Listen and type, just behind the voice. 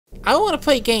I want to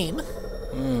play game.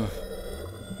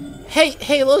 Hey,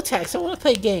 Lotex, I want to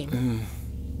play game.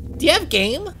 Do you have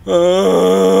game?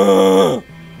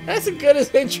 That's as good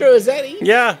as intro as any.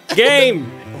 Yeah,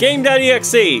 game.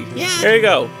 Game.exe. Yeah. There you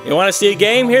go. You want to see a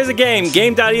game? Here's a game.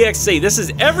 Game.exe. This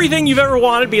is everything you've ever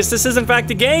wanted because this is in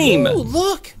fact a game. Ooh,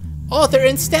 look. Oh, they're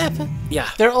in step. Yeah.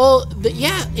 They're all,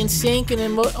 in sync and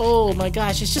in oh my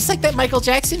gosh. It's just like that Michael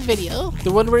Jackson video.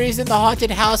 The one where he's in the haunted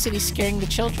house and he's scaring the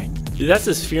children. Dude, that's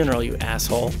his funeral, you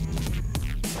asshole.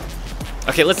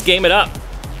 Okay, let's game it up.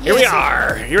 Here we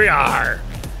are. Here we are.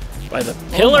 By the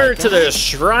pillar to the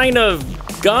shrine of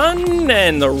gun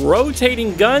and the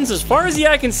rotating guns. As far as the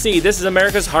eye can see, this is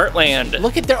America's heartland.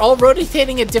 Look at, they're all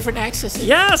rotating at different axes.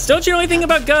 Yes, don't you know anything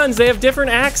about guns? They have different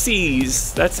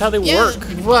axes. That's how they work.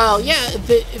 Well, yeah,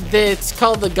 it's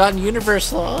called the gun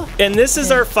universe law. And this is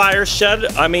our fire shop.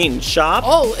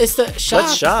 Oh, it's the shop.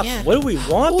 What shop? Yeah. What do we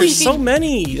want? There's so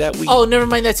many that we... Oh, never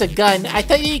mind, that's a gun. I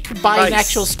thought you could buy an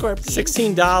actual scorpion.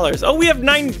 $16. Oh, we have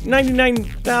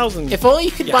 99,000. If only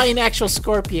you could buy an actual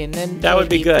scorpion, then that would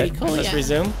be good. Cool, Let's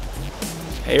resume.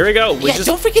 Hey, here we go.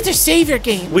 Don't forget to save your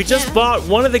game. We just bought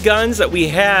one of the guns that we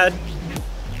had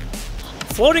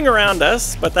floating around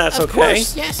us, but that's okay. Of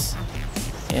course, yes.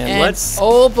 And let's...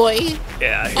 Oh, boy.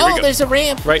 Yeah, here we go. There's a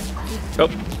ramp. Right. Oh.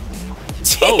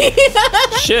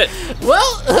 Oh. Shit.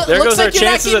 Well, there looks goes our like you're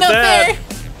chances not at that.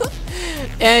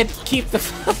 And keep the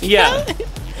fuck Yeah.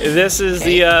 This is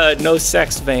the no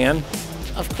sex van.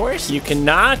 Of course. You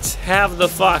cannot have the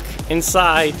fuck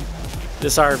inside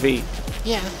this RV.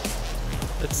 Yeah.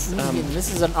 It's,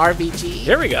 this is an RBG.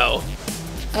 Here we go.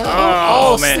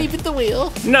 Oh, man. Sleep at the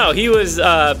wheel. No, he was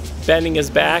bending his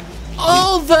back.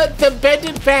 Oh, the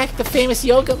bended back, the famous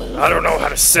yoga move. I don't know how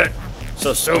to sit,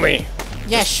 so sue me.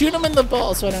 Yeah, shoot him in the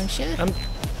balls, why don't you?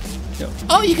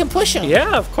 Oh, you can push him.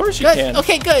 Yeah, of course you can.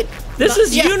 Okay, good. This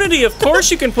is Unity. Of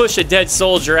course you can push a dead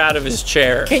soldier out of his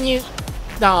chair. Can you?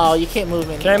 No, you can't move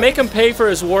anymore. Can I make him pay for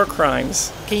his war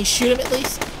crimes? Can you shoot him at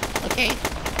least? Okay.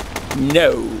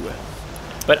 No.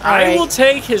 But I will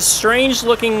take his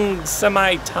strange-looking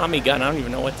semi-Tommy gun. I don't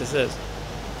even know what this is.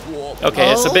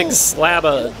 Okay, it's a big slab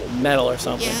of metal or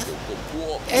something.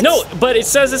 Yeah. No, but it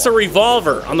says it's a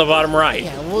revolver on the bottom right.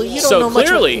 Yeah, well, you don't know much.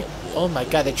 So clearly... Oh my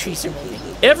god, the trees are moving.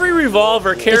 Every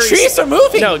revolver carries... The trees are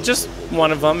moving! No, just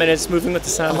one of them, and it's moving with the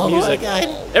sound of music. Oh my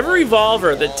god. Every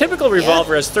revolver, the typical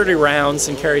revolver has 30 rounds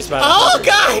and carries about... Oh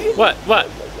god! What?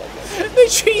 The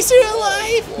trees are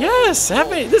alive! Yes,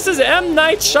 this is M.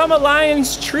 Night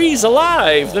Shyamalan's Trees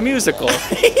Alive, the musical.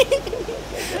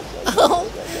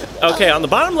 Okay, on the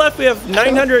bottom left we have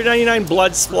 999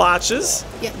 blood splotches.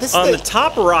 Yeah, on the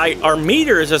top right, our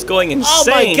meter is just going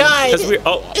insane. Oh my god!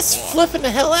 It's flipping the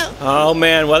hell out. Oh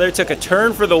man, weather took a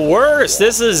turn for the worse.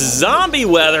 This is zombie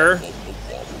weather.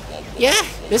 Yeah,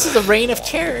 this is a reign of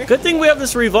terror. Good thing we have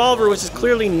this revolver, which is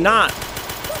clearly not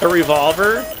a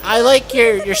revolver. I like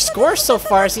your score so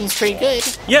far. Seems pretty good.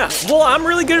 Yeah, well, I'm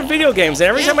really good at video games, and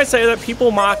every time I say that,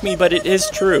 people mock me, but it is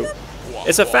true.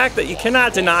 It's a fact that you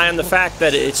cannot deny on the fact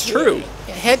that it's true.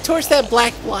 Yeah, head towards that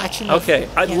black blotch. Okay,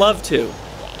 I'd love to.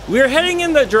 We're heading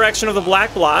in the direction of the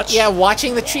black blotch. Yeah,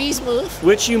 watching the trees move.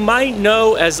 Which you might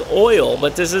know as oil,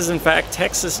 but this is in fact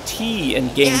Texas tea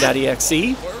in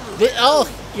Game.exe. Oh,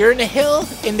 you're in a hill,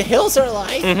 and the hills are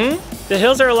alive. Mm-hmm. The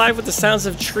hills are alive with the sounds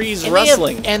of trees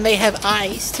rustling. And they have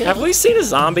eyes, too. Have we seen a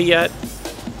zombie yet?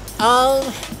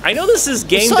 I know this is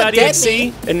Game.exe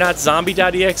and not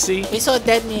Zombie.exe. We saw a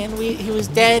dead man. He was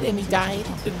dead and he died.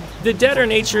 The dead are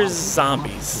nature's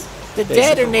zombies. The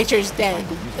dead are nature's dead.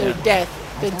 Or death.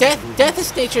 The death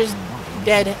is nature's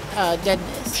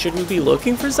deadness. Should we be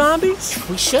looking for zombies?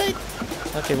 We should.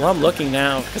 Okay, well I'm looking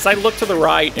now. Because I looked to the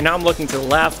right and now I'm looking to the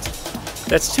left.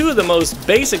 That's two of the most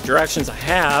basic directions I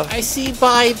have. I see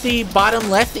by the bottom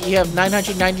left that you have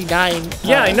 999.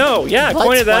 Yeah, I know. Yeah, I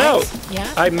pointed that out.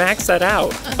 Yeah. I maxed that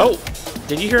out. Oh,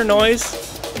 did you hear a noise?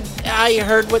 I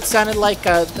heard what sounded like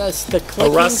the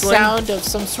clicking sound of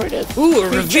some sort of... Ooh, a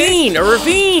ravine! A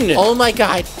ravine! Oh my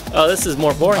god. Oh, this is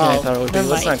more boring than I thought it would be.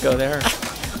 Let's not go there.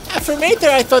 For a minute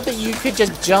there, I thought that you could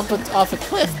just jump off a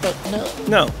cliff, but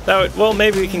no. No, well,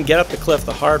 maybe we can get up the cliff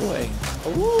the hard way.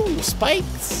 Ooh,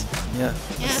 spikes. Yeah.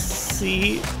 Let's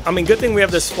see. I mean, good thing we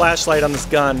have this flashlight on this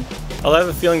gun. I'll have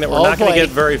a feeling that we're not going to get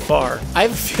very far. I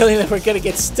have a feeling that we're going to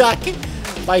get stuck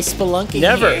by spelunking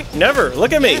Never.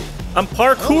 Look at me. I'm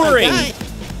parkouring. Oh my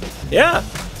god. Yeah.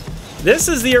 This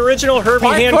is the original Herbie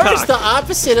Hancock. Parkour is the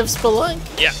opposite of spelunk.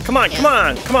 Yeah. Come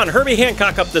on. Herbie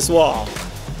Hancock up this wall.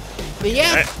 But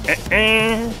yeah.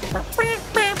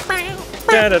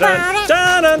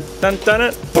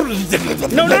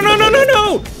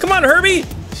 No. Come on, Herbie.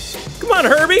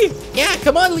 Yeah,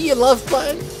 come on, you love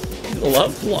button.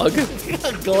 Glove plug?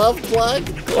 Glove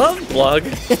plug? Glove plug?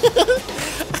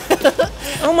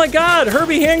 Oh my god,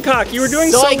 Herbie Hancock, you were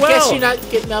doing so I well. guess you're not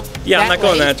getting up. Yeah, I'm not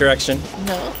going way. that direction.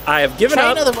 No. I have given Try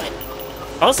up. another one.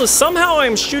 Also, somehow I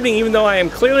am shooting even though I am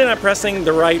clearly not pressing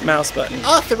the right mouse button.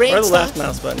 Oh, the rain Or the stopped. left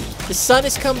mouse button. The sun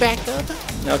has come back up.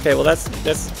 Okay, well that's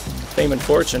fame and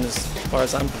fortune as far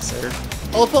as I'm concerned.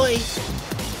 Oh boy.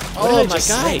 What Oh did I my just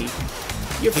god. say?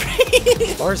 You're pretty.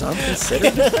 As far as I'm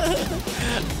considered.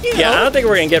 You Yeah, I know. don't think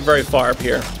we're gonna get very far up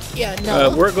here. Yeah,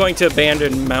 no. We're going to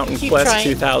abandon Mountain Keep Quest trying.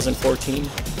 2014.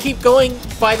 Keep going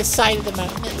by the side of the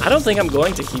mountain. I don't think I'm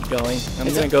going to keep going. I'm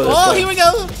Is gonna it- go this oh, way. here we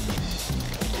go.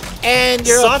 And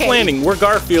you're Soft okay. landing. We're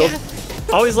Garfield. Yeah.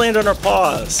 Always land on our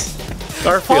paws.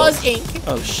 Garfield. Pause Inc.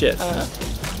 Oh shit.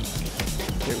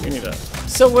 Here, we need a.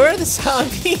 So where are the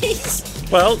zombies?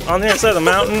 Well, on the other side of the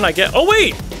mountain, I get. Oh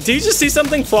wait! Did you just see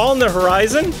something fall on the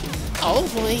horizon? Oh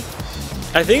boy.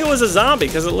 I think it was a zombie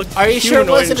because it looked. Are you sure it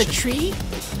humanoid wasn't and a tree?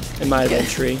 It might have been a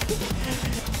tree.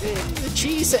 The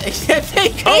trees.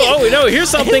 Oh, no! Here's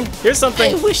something. Here's I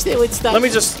something. wish they would stop.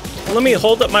 Let me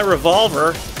hold up my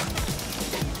revolver.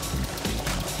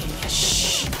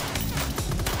 Shh.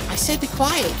 I said be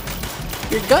quiet.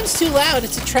 Your gun's too loud.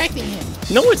 It's attracting him.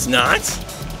 No, it's not.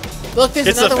 Look, there's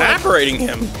It's another evaporating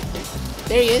him. one.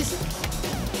 There he is.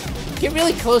 Get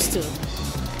really close to him.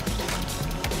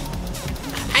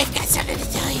 I've got something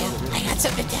to tell you. I got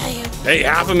something to tell you. Hey,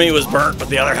 half of me was burnt, but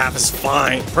the other half is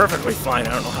fine. Perfectly fine.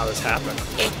 I don't know how this happened.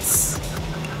 It's...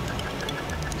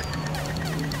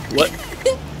 What?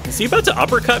 Is he about to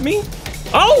uppercut me?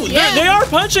 Oh, Yeah. they are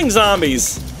punching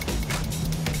zombies.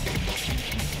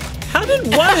 How did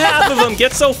one half of them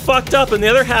get so fucked up and the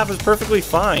other half is perfectly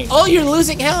fine? Oh, you're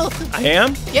losing health. I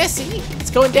am? Yes, see?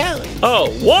 It's going down. Oh,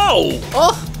 whoa!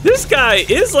 Oh, This guy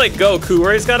is like Goku,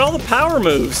 where he's got all the power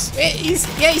moves. he's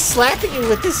slapping you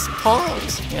with his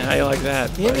palms. Yeah, I like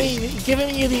that. buddy.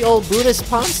 Giving you the old Buddhist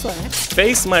palm slap.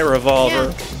 Face my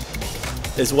revolver,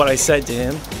 is what I said to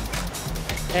him.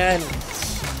 And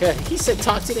yeah, he said,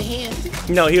 talk to the hand.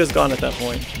 No, he was gone at that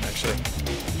point, actually.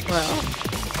 Well,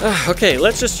 Okay,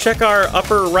 let's just check our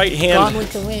upper right gone hand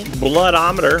with the wind.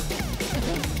 bloodometer.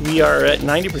 We are at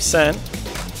 90%,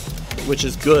 which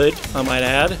is good, I might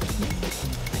add.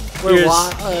 We're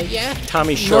Here's yeah.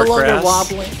 Tommy No longer Shortgrass.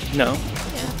 wobbling. No,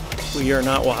 Yeah. we are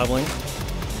not wobbling.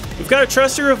 We've got a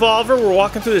trusty revolver. We're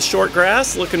walking through the short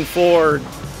grass looking for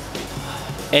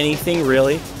anything,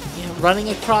 really. Yeah, running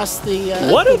across the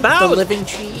What the about- living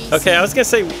trees. Okay, I was going to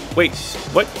say, wait,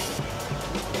 what?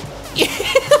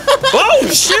 Oh,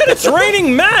 shit, it's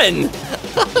raining men!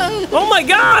 Oh my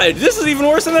god, this is even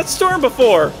worse than that storm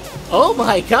before. Oh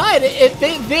my God!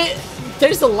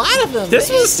 There's a lot of them. This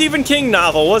was a Stephen King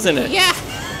novel, wasn't it? Yeah.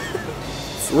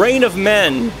 Rain of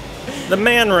Men. The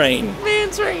Man Rain.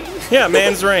 Man's rain. Yeah,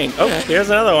 Man's Rain. Oh, here's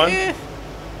another one. Yeah.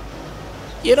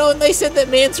 You know when they said that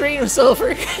man's rain was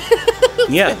over?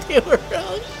 Yeah, They were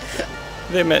wrong.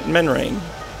 they meant Men Rain.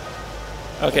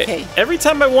 Okay. Every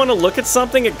time I want to look at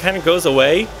something, it kind of goes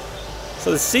away.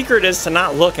 So the secret is to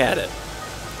not look at it.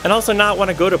 And also not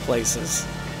want to go to places.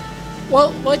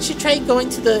 Well, why don't you try going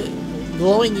to the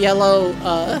glowing yellow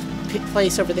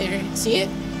place over there? See it?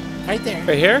 Right there.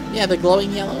 Right here? Yeah, the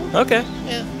glowing yellow. Okay.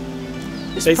 Yeah.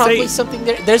 There's They probably say- something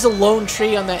there. There's a lone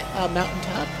tree on that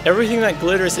mountaintop. Everything that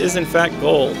glitters is in fact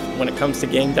gold when it comes to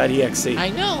Game.exe. I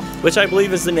know. Which I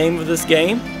believe is the name of this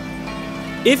game.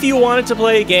 If you wanted to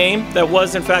play a game that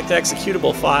was in fact an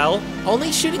executable file,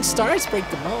 Only shooting stars break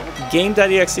the mold.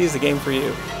 Game.exe is the game for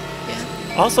you.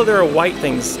 Yeah. Also, there are white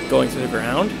things going through the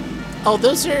ground. Oh,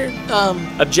 those are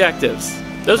Objectives.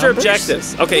 Those are Numbers?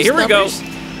 objectives. Okay, Those here we go. numbers?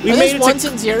 We Are made those it ones to,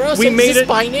 and zeros? We Is made this it.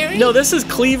 binary? No, this is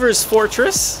Cleaver's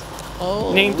Fortress,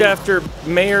 Oh. named after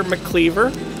Mayor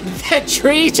McCleaver. That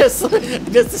tree just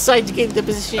decided to get into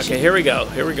position. Okay, here we go.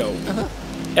 Here we go. Uh-huh.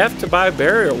 F to buy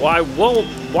barrier. Why? Well,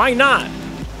 why not?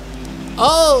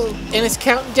 Oh, and it's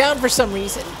counting down for some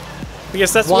reason.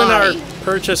 Because that's Why? when our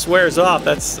purchase wears off.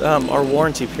 That's our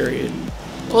warranty period.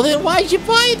 Well, then why'd you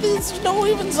buy this? There's no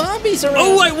even zombies around.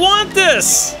 Oh, I want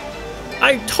this!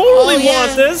 I totally Oh, yeah.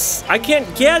 want this. I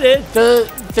can't get it.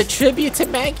 The tribute to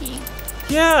Maggie.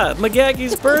 Yeah,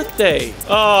 McGaggy's birthday.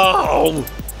 Oh,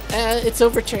 It's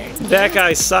overturned. that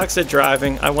guy sucks at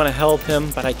driving. I want to help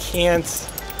him, but I can't.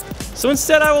 So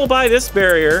instead, I will buy this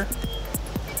barrier.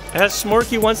 As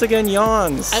Smorky once again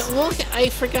yawns. I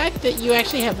forgot that you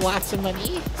actually have lots of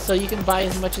money, so you can buy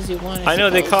as much as you want. I know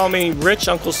they suppose. call me Rich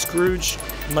Uncle Scrooge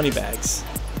Moneybags.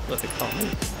 What they call me.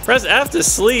 Press F to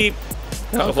sleep.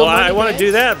 No, Uncle well, I want to Moneybags?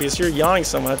 do that because you're yawning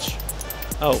so much.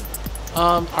 Oh,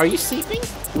 Are you sleeping?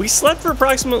 we slept for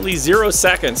approximately 0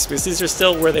 seconds because these are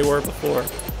still where they were before.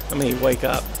 Let me wake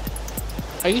up.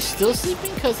 Are you still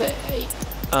sleeping? Because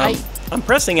I'm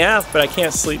pressing F, but I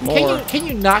can't sleep more. Can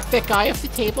you knock that guy off the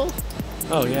table?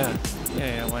 Oh, yeah.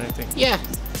 Yeah, why didn't I think? Yeah.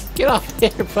 Get off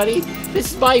there, buddy.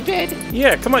 This is my bed.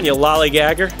 Yeah, come on, you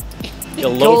lollygagger. You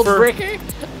Gold loafer. bricker.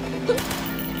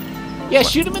 Yeah,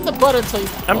 shoot him in the butt until you...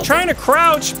 I'm trying to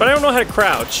crouch, but I don't know how to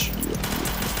crouch.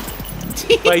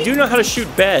 But I do know how to shoot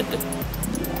bed.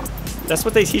 That's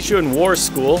what they teach you in war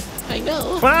school. I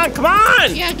know. Come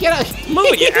on! Yeah, get out.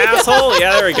 Move, you asshole!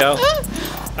 Yeah, there we go.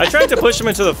 I tried to push him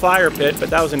into the fire pit, but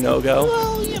that was a no-go.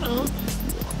 Well, you know.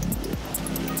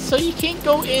 So you can't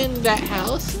go in that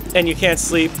house. And you can't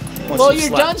sleep once Well, you've you're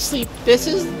slept. done sleep. This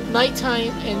is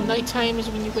nighttime, and nighttime is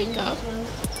when you wake up.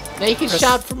 Now you can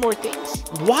shop for more things.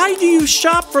 Why do you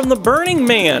shop from the Burning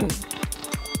Man?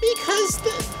 Because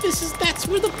that's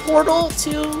where the portal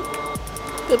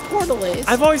is.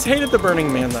 I've always hated the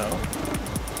Burning Man, though.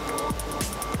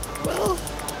 Well,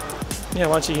 Yeah,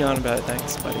 why don't you yawn about it?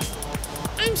 Thanks, buddy.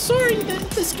 I'm sorry that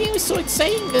this game is so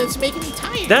exciting that it's making me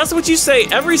tired. That's what you say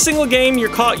every single game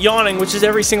you're caught yawning, which is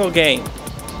every single game.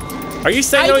 Are you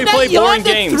saying that we play boring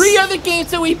games? 3 other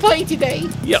games that we played today.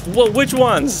 Yeah, well, which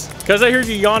ones? Because I heard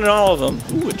you yawn in all of them.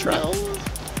 Ooh, a trap. No.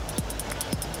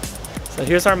 So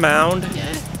here's our mound.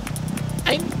 Yeah.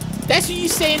 That's what you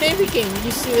say in every game.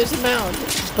 You say there's a mound.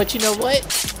 But you know what?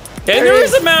 And there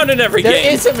is a mound in every game.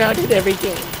 There is a mound in every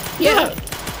game. Yeah.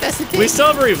 That's the thing. We still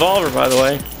have a revolver, by the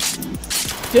way.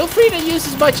 Feel free to use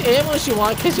as much ammo as you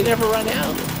want because you never run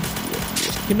out.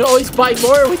 You can always buy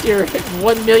more with your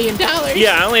 $1 million.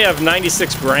 Yeah, I only have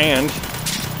 96 grand.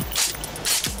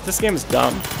 This game is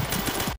dumb.